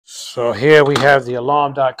So here we have the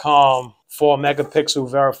alarm.com 4 megapixel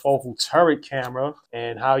varifocal turret camera,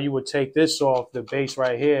 and how you would take this off the base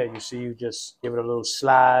right here. You see, you just give it a little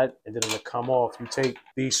slide and then it'll come off. You take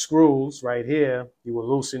these screws right here, you will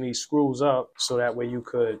loosen these screws up so that way you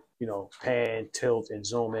could, you know, pan, tilt, and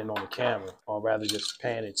zoom in on the camera, or rather just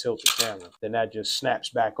pan and tilt the camera. Then that just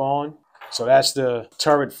snaps back on. So that's the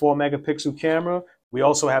turret 4 megapixel camera. We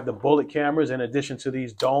also have the bullet cameras in addition to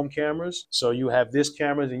these dome cameras. So you have this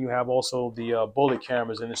cameras and you have also the bullet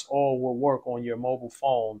cameras, and this all will work on your mobile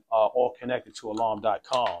phone, all connected to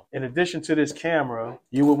alarm.com. In addition to this camera,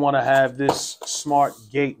 you would want to have this smart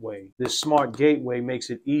gateway. This smart gateway makes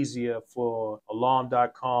it easier for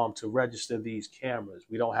alarm.com to register these cameras.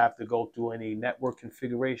 We don't have to go through any network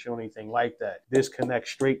configuration or anything like that. This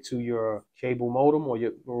connects straight to your cable modem, or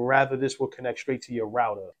rather this will connect straight to your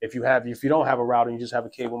router. If you don't have a router and you just have a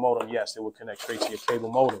cable modem, yes, it will connect straight to your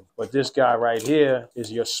cable modem. But this guy right here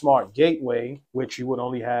is your smart gateway, which you would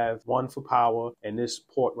only have one for power, and this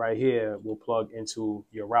port right here will plug into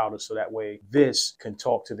your router, so that way this can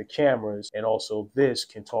talk to the cameras, and also this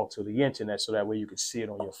can talk to the internet, so that way you can see it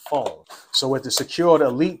on your phone. So with the Secured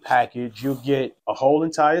Elite package, you get a whole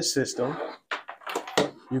entire system.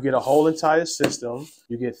 You get a whole entire system.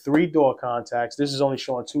 You get 3 door contacts. This is only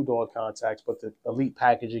showing 2 door contacts, but the Elite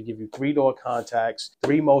package will give you 3 door contacts,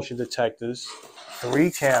 3 motion detectors, 3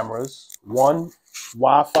 cameras, 1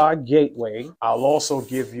 Wi-Fi gateway. I'll also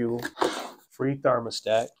give you free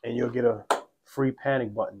thermostat, and you'll get a free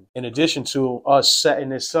panic button. In addition to us setting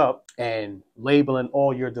this up and labeling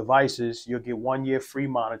all your devices, you'll get 1 year free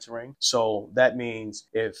monitoring. So that means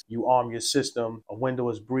if you arm your system, a window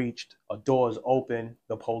is breached, a door is open,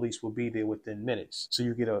 the police will be there within minutes. So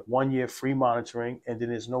you get a 1 year free monitoring, and then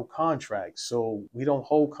there's no contract. So we don't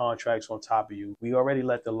hold contracts on top of you. We already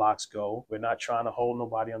let the locks go. We're not trying to hold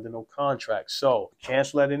nobody under no contract. So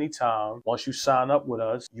cancel at any time. Once you sign up with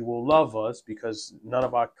us, you will love us, because none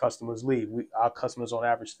of our customers leave. Our customers on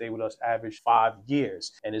average stay with us 5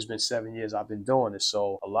 years, and it's been 7 years I've been doing this.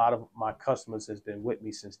 So a lot of my customers has been with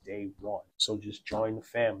me since day one. So just join the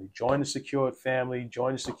family, join the Secured family,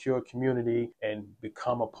 join the Secured community, and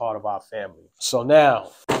become a part of our family. So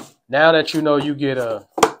now that you know you get a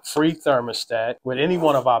free thermostat with any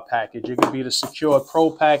one of our package, it could be the Secured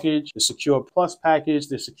Pro package, the Secured Plus package,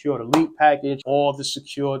 the Secured Elite package, or the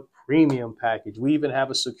Secured Premium package. We even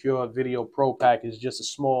have a Secured Video Pro package, just a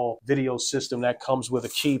small video system that comes with a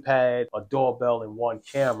keypad, a doorbell, and 1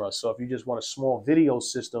 camera. So if you just want a small video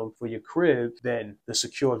system for your crib, then the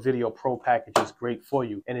Secured Video Pro package is great for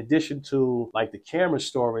you. In addition to like the camera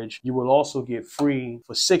storage, you will also get free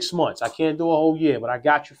for 6 months. I can't do a whole year, but I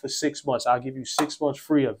got you for 6 months. I'll give you 6 months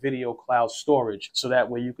free of video cloud storage, so that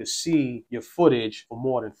way you can see your footage for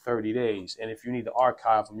more than 30 days. And if you need to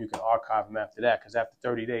archive them, you can archive them after that, because after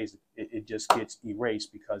 30 days, it just gets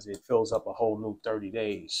erased because it fills up a whole new 30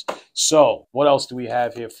 days. So what else do we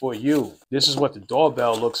have here for you? This is what the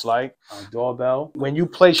doorbell looks like. Our doorbell. When you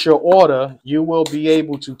place your order, you will be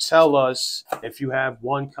able to tell us if you have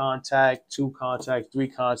 1 contact, 2 contacts, 3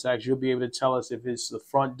 contacts. You'll be able to tell us if it's the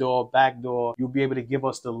front door, back door. You'll be able to give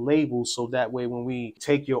us the label, so that way when we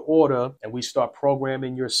take your order and we start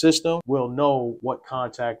programming your system, we'll know what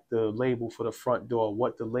contact the label for the front door,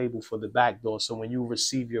 what the label for the back door. So when you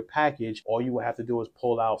receive your package, all you will have to do is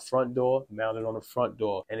pull out front door, mount it on the front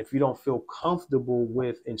door. And if you don't feel comfortable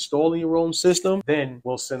with installing your own system, then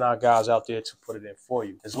we'll send our guys out there to put it in for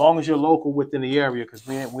you. As long as you're local within the area, because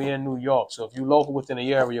we're in New York. So if you're local within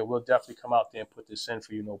the area, we'll definitely come out there and put this in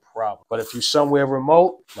for you, no problem. But if you're somewhere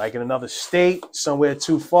remote, like in another state, somewhere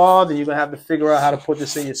too far, then you're going to have to figure out how to put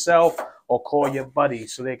this in yourself, or call your buddy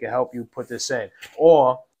so they can help you put this in.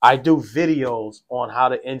 Or I do videos on how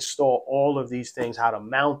to install all of these things, how to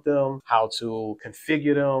mount them, how to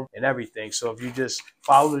configure them, and everything. So if you just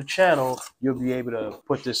follow the channel, you'll be able to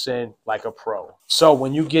put this in like a pro. So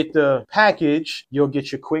when you get the package, you'll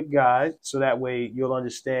get your quick guide, so that way you'll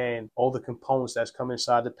understand all the components that's come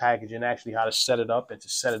inside the package, and actually how to set it up, and to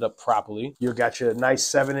set it up properly. You got your nice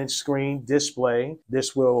 7-inch screen display.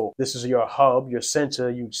 This is your hub, your center.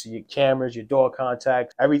 You see your cameras, your door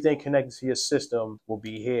contacts, everything connected to your system will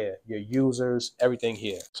be here. Your users, everything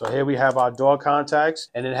here. So here we have our door contacts,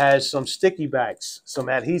 and it has some sticky backs, some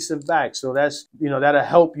adhesive backs. So that's, that'll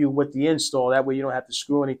help you with the install. That way you don't have to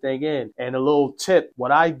screw anything in. And a little tip,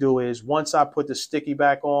 what I do is once I put the sticky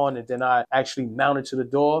back on and then I actually mount it to the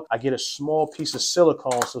door, I get a small piece of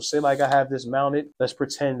silicone. So say like I have this mounted, let's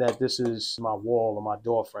pretend that this is my wall or my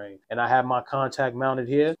door frame, and I have my contact mounted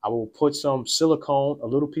here. I will put some silicone, a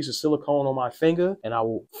little piece of silicone on my finger, and I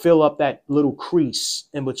will fill up that little crease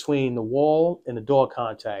in between the wall and the door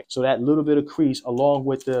contact. So that little bit of crease along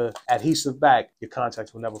with the adhesive back, your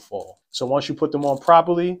contacts will never fall. So once you put them on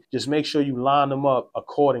properly, just make sure you line them up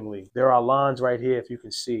accordingly. There are lines right here, if you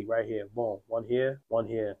can see, right here. Boom, one here, one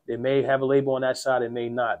here. They may have a label on that side, it may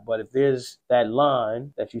not. But if there's that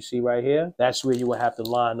line that you see right here, that's where you will have to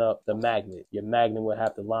line up the magnet. Your magnet will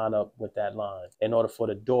have to line up with that line in order for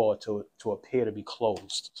the door to appear to be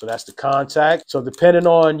closed. So that's the contact. So depending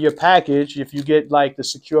on your package, if you get like the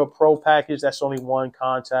Secure Pro package, that's only one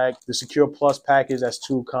contact. The Secure Plus package, that's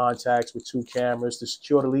two contacts with two cameras. The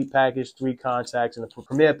Secure Elite package, three contacts. And the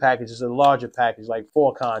Premier package is a larger package, like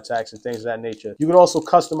 4 contacts and things of that nature. You can also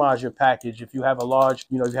customize your package. If you have a large,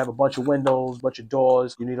 you have a bunch of windows, bunch of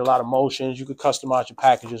doors, you need a lot of motions, you could customize your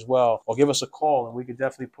package as well. Or give us a call and we could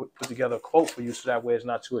definitely put together a quote for you so that way it's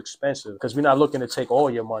not too expensive, because we're not looking to take all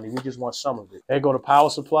your money. We just want some of it. There you go, the power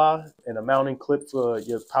supply and a mounting clip for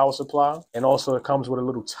your power supply. And also it comes with a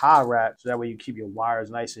little tie wrap so that way you keep your wires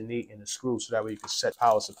nice and neat and the screws so that way you can set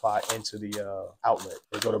power supply into the outlet.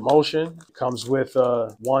 There you go, the motion. It comes with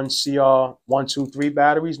 1 CR123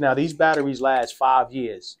 batteries. Now these batteries last 5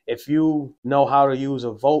 years. If you know how to use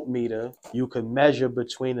a voltmeter, you can measure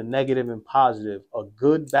between the negative and positive. A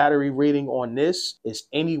good battery reading on this is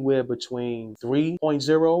anywhere between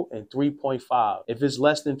 3.0 and 3.5. If it's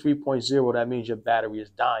less than 3.0, that means your battery is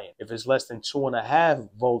dying. If it's less than 2.5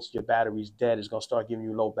 volts, your battery's dead. It's gonna start giving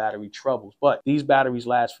you low battery troubles. But these batteries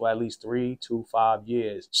last for at least 3 to 5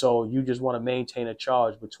 years. So you just want to maintain a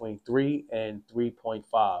charge between 3 and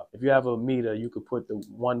 3.5. If you have a meter, you could put the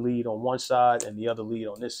one lead on one side and the other lead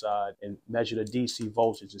on this side and measure the DC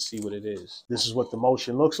voltage to see what it is. This is what the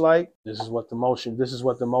motion looks like. This is what the motion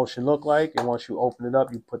look like. And once you open it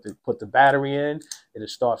up, you put the battery in, it'll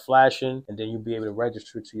start flashing, and then you'll be able to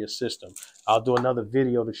register it to your system. I'll do another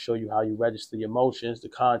video to show you how you register your motions, the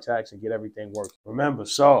contacts, and get everything working. Remember,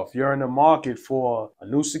 so if you're in the market for a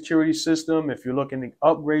new security system, if you're looking to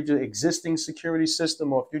upgrade your existing security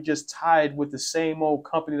system, or if you're just tired with the same old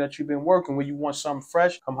company that you've been working with, you want something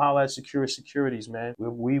fresh, come holler at Securities, man.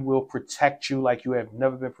 We will protect you like you have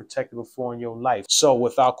never been protected before in your life. So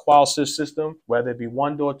with our QualSys system, whether it be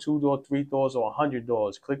 1 door, 2 door, 3 doors, or 100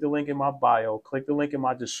 doors, click the link in my bio, click the link in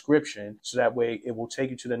my description, so that way it will take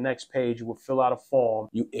you to the next page. You will fill out a form.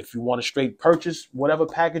 If you want to straight purchase whatever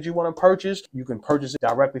package you want to purchase, you can purchase it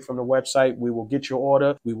directly from the website. We will get your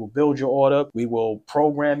order. We will build your order. We will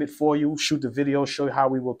program it for you, shoot the video, show you how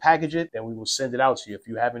we will package it, and we will send it out to you. If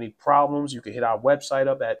you have any problems, you can hit our website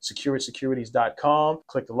up at securities.com,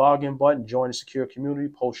 click the login button, join the secure community,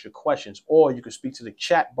 post your questions, or you can speak to the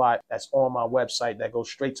chat bot that's on my website that goes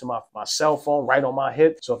straight to my cell phone right on my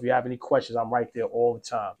hip. So if you have any questions, I'm right there all the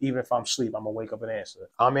time. Even if I'm asleep, I'm gonna wake up and answer.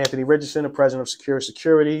 I'm Anthony Richardson, the president of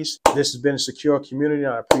Securities. This has been a secure community,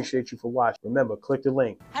 and I appreciate you for watching. Remember, click the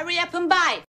link. Hurry up and buy.